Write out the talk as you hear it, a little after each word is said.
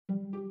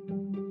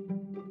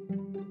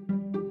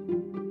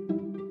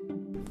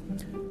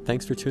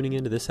Thanks for tuning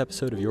in to this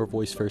episode of Your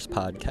Voice First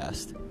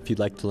podcast. If you'd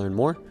like to learn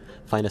more,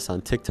 find us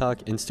on TikTok,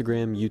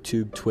 Instagram,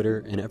 YouTube,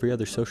 Twitter, and every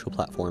other social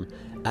platform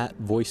at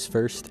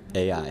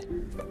VoiceFirstAI.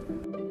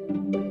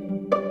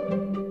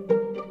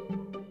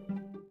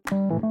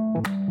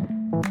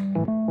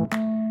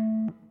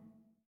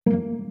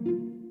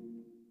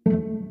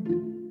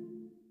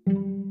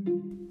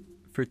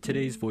 For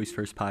today's Voice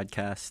First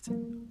podcast,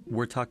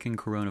 we're talking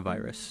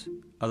coronavirus,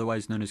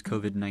 otherwise known as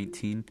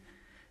COVID-19,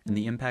 and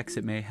the impacts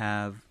it may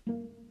have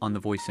on the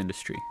voice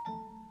industry.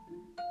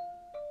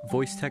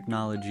 Voice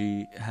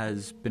technology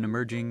has been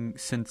emerging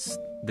since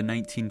the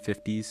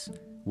 1950s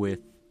with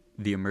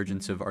the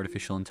emergence of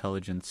artificial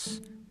intelligence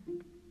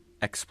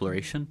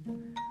exploration.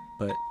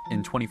 But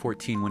in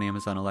 2014, when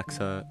Amazon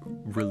Alexa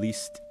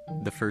released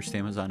the first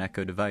Amazon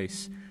Echo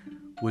device,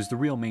 was the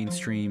real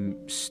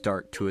mainstream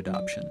start to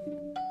adoption.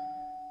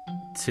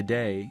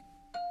 Today,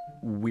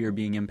 we are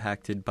being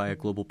impacted by a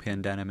global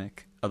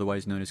pandemic,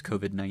 otherwise known as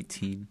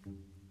COVID-19,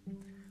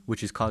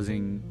 which is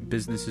causing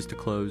businesses to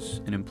close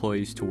and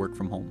employees to work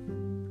from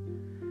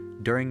home.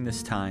 During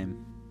this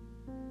time,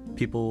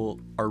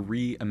 people are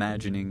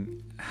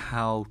reimagining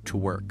how to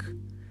work.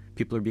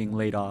 People are being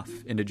laid off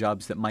into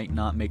jobs that might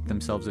not make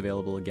themselves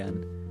available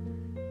again.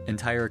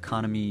 Entire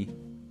economies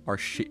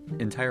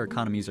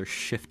are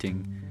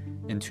shifting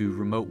into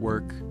remote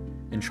work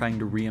and trying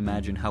to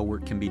reimagine how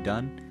work can be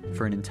done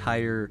for an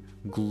entire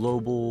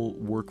global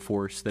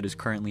workforce that is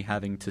currently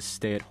having to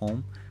stay at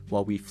home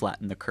while we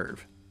flatten the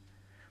curve.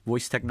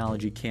 Voice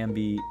technology can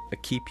be a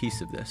key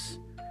piece of this.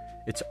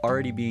 It's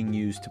already being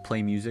used to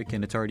play music,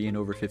 and it's already in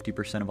over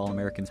 50% of all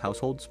Americans'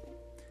 households.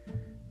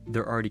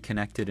 They're already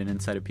connected and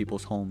inside of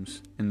people's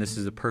homes, and this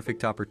is a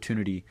perfect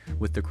opportunity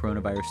with the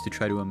coronavirus to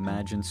try to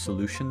imagine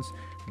solutions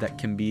that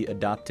can be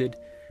adopted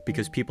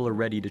because people are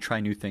ready to try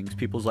new things.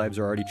 People's lives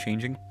are already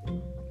changing.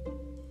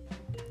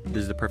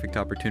 This is the perfect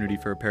opportunity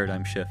for a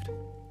paradigm shift.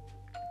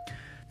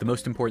 The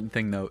most important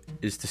thing, though,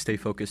 is to stay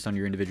focused on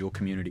your individual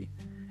community.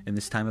 In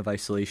this time of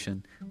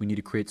isolation, we need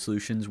to create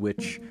solutions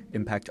which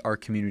impact our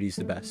communities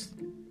the best.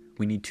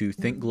 We need to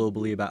think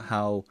globally about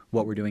how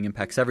what we're doing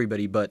impacts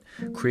everybody, but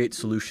create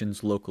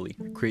solutions locally.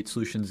 Create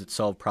solutions that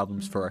solve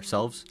problems for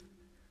ourselves,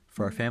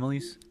 for our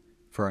families,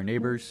 for our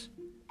neighbors,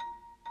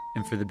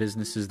 and for the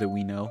businesses that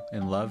we know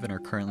and love and are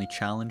currently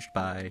challenged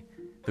by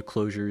the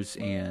closures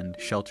and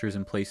shelters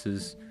in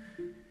places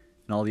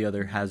and all the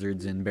other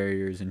hazards and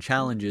barriers and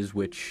challenges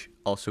which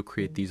also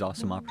create these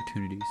awesome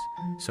opportunities.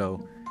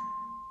 So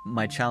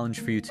my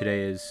challenge for you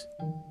today is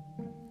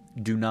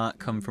do not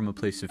come from a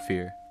place of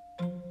fear.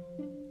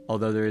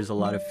 Although there is a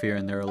lot of fear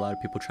and there are a lot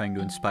of people trying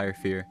to inspire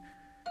fear,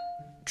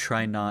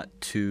 try not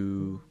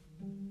to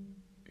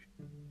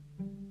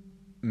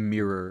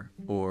mirror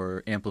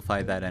or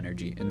amplify that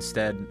energy.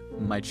 Instead,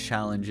 my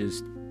challenge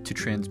is to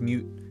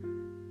transmute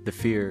the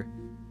fear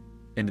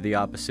into the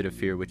opposite of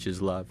fear, which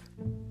is love.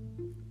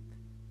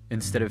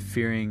 Instead of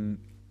fearing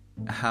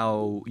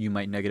how you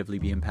might negatively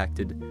be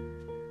impacted,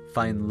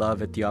 find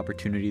love at the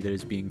opportunity that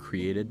is being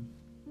created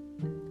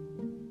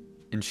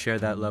and share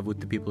that love with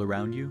the people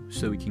around you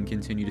so we can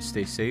continue to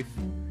stay safe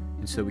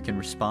and so we can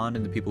respond,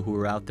 and the people who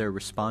are out there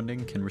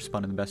responding can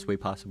respond in the best way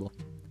possible.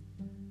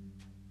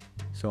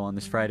 So on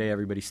this Friday,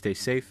 everybody stay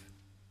safe,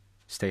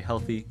 stay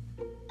healthy,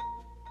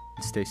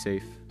 and stay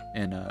safe,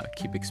 and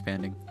keep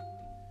expanding.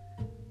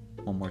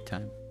 One more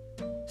time.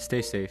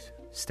 Stay safe,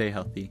 stay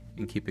healthy,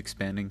 and keep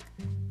expanding.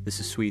 This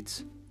is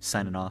Sweets,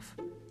 signing off.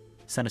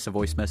 Send us a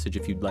voice message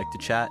if you'd like to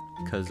chat,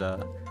 because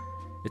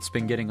it's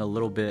been getting a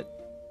little bit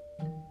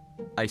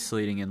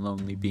isolating and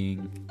lonely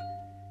being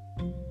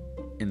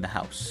in the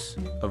house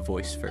of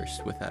Voice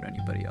First without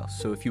anybody else.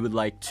 So if you would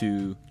like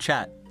to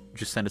chat,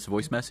 just send us a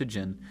voice message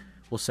and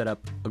we'll set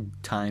up a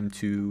time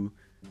to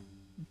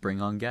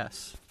bring on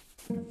guests.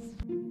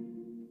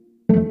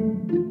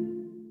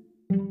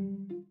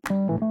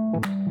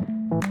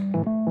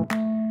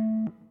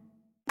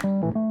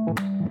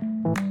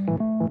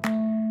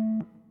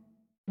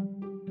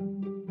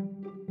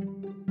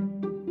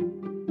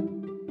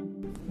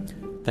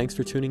 Thanks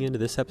for tuning in to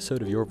this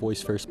episode of Your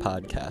Voice First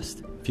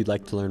podcast. If you'd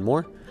like to learn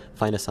more,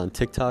 find us on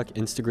TikTok,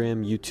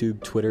 Instagram,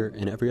 YouTube, Twitter,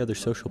 and every other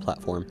social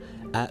platform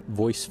at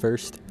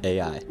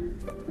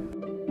VoiceFirstAI.